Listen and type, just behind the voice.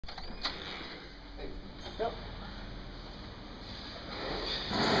Yep.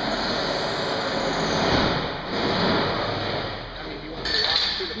 I mean, you want me to walk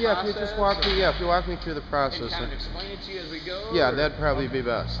you through the Yeah, process? if you just walk me, if you walk me through the process. And kind of explain it to you as we go? Yeah, or? that'd probably be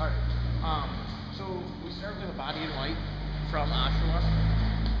best. All right. So we start with a body in white from Oshawa.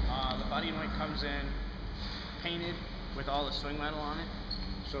 The body in white comes in painted with all the swing metal on it.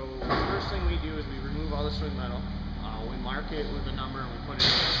 So the first thing we do is we remove all the swing metal. We mark it with a number and we put it in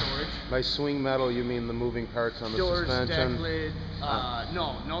storage. By swing metal, you mean the moving parts on the Doors, suspension? deck lid,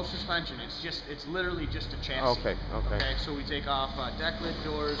 no suspension. It's literally just a chassis. Okay. Okay, so we take off deck lid,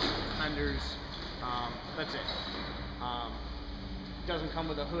 doors, fenders. That's it. Doesn't come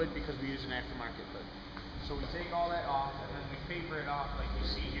with a hood because we use an aftermarket hood. So we take all that off and then we paper it off like you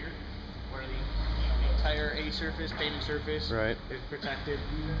see here, where the entire A surface, painted surface, right, is protected.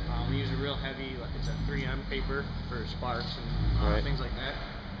 We use a real heavy, it's a 3M paper for sparks and things like that.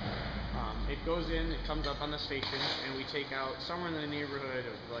 It goes in, it comes up on the station, and we take out somewhere in the neighborhood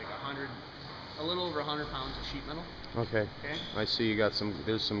of like a little over 100 pounds of sheet metal. Okay. I see you got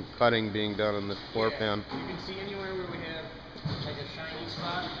there's some cutting being done on the floor pan. You can see anywhere where we have like a shiny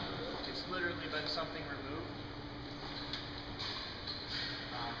spot, it's literally been something removed.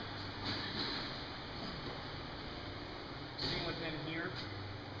 Same within here.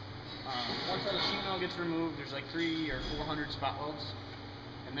 Once all the sheet metal gets removed, there's like 300 or 400 spot welds,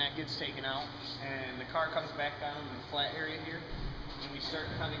 and that gets taken out, and the car comes back down in the flat area here, and we start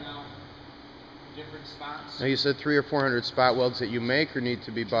cutting out different spots. Now you said 300 or 400 spot welds that you make or need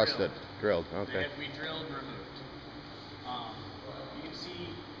to be busted? Drilled. Okay. They have to be drilled and removed. You can see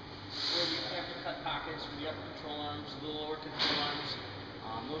where we have to cut pockets for the upper control arms, the lower control arms.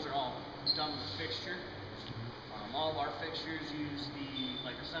 Those are all done with a fixture. All of our fixtures use the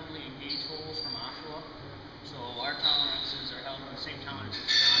assembly and gauge holes from Oshawa. So our tolerances are held to the same tolerances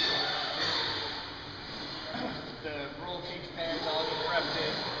as Oshawa tolerances. The roll cage pads all get prepped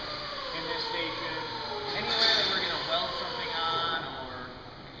in this station. Anywhere that we're going to weld something on or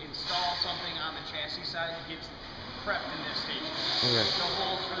install something on the chassis side gets prepped in this station. Okay. The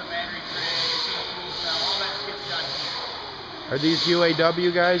holes for the battery tray, fuel cell, all that gets done here. Are these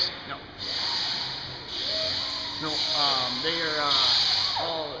UAW guys? No. No, they are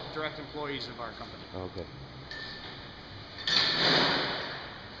all direct employees of our company. Okay.